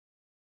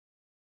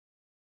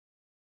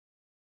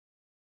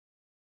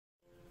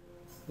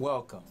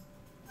Welcome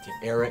to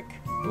Eric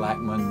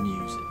Blackmon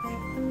Music.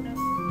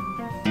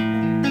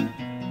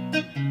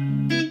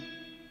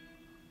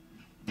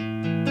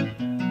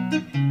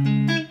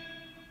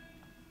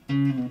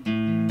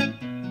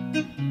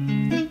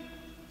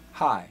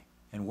 Hi,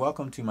 and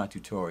welcome to my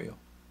tutorial.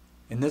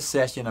 In this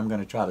session, I'm going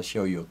to try to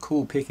show you a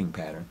cool picking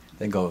pattern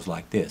that goes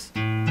like this.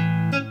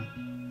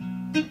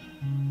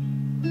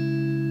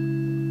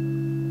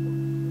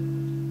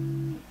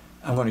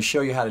 I'm going to show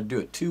you how to do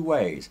it two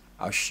ways.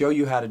 I'll show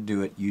you how to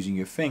do it using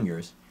your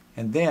fingers,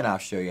 and then I'll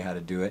show you how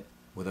to do it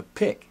with a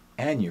pick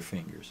and your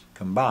fingers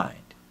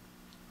combined.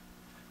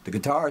 The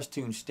guitar is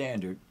tuned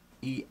standard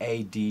E,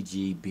 A, D,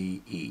 G,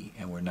 B, E,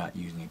 and we're not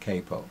using a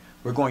capo.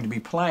 We're going to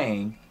be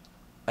playing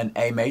an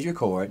A major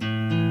chord,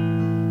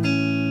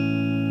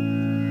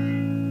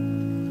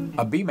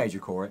 a B major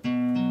chord,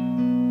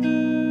 and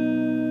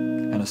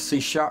a C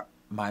sharp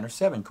minor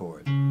 7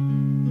 chord.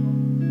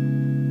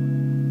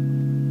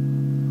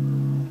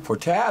 For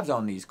tabs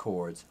on these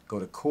chords, go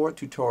to chord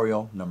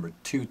tutorial number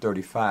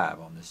 235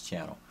 on this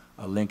channel.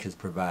 A link is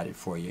provided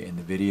for you in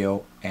the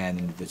video and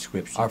in the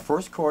description. Our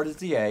first chord is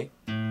the A.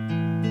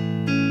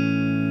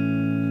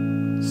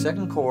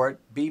 Second chord,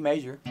 B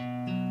major,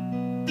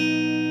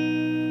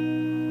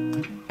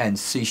 and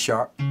C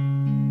sharp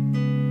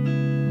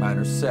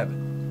minor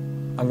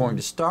 7. I'm going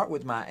to start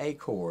with my A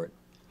chord,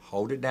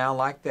 hold it down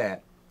like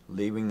that,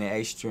 leaving the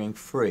A string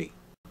free.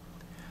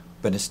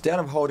 But instead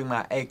of holding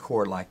my A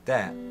chord like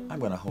that, I'm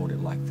going to hold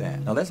it like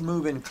that. Now let's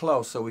move in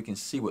close so we can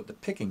see what the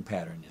picking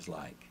pattern is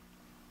like.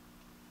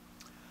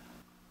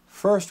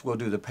 First, we'll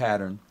do the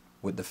pattern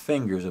with the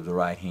fingers of the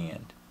right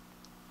hand.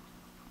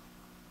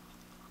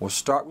 We'll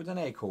start with an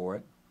A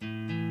chord,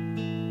 and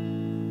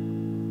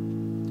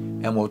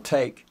we'll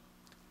take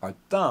our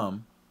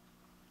thumb,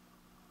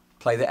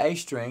 play the A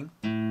string,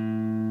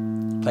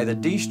 play the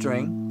D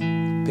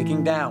string,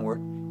 picking downward,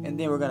 and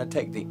then we're going to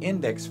take the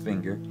index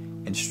finger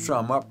and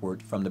strum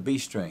upward from the B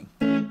string,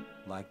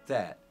 like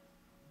that.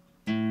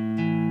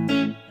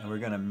 And we're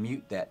going to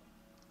mute that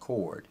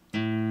chord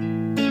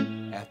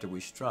after we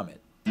strum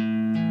it,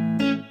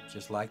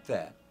 just like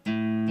that.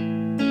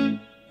 And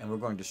we're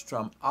going to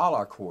strum all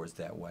our chords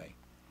that way.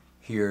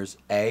 Here's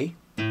A,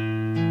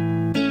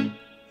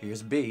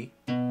 here's B,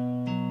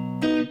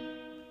 and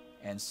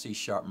C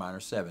sharp minor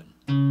 7,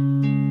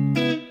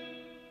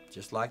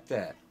 just like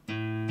that.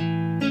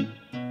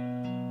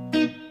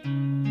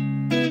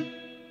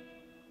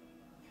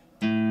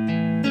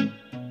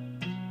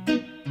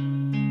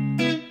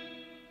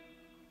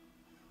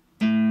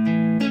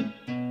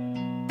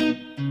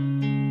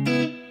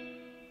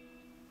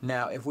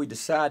 Now, if we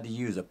decide to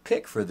use a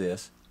pick for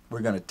this,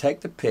 we're going to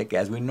take the pick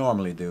as we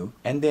normally do,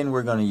 and then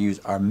we're going to use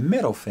our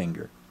middle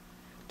finger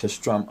to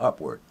strum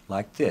upward,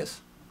 like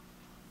this.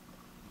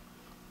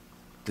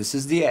 This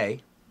is the A,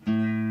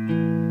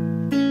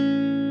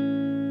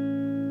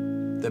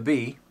 the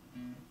B,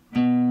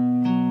 and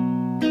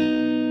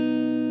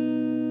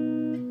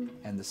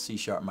the C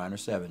sharp minor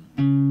 7.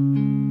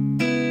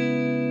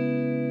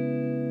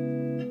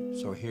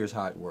 So here's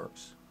how it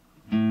works.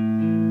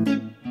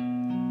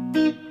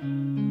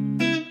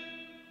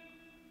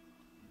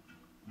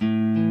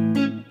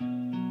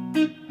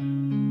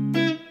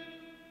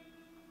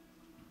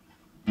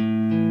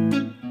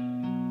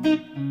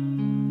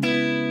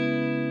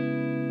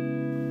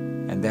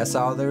 And that's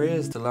all there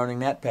is to learning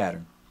that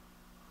pattern.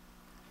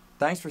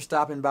 Thanks for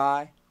stopping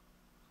by,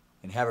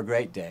 and have a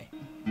great day.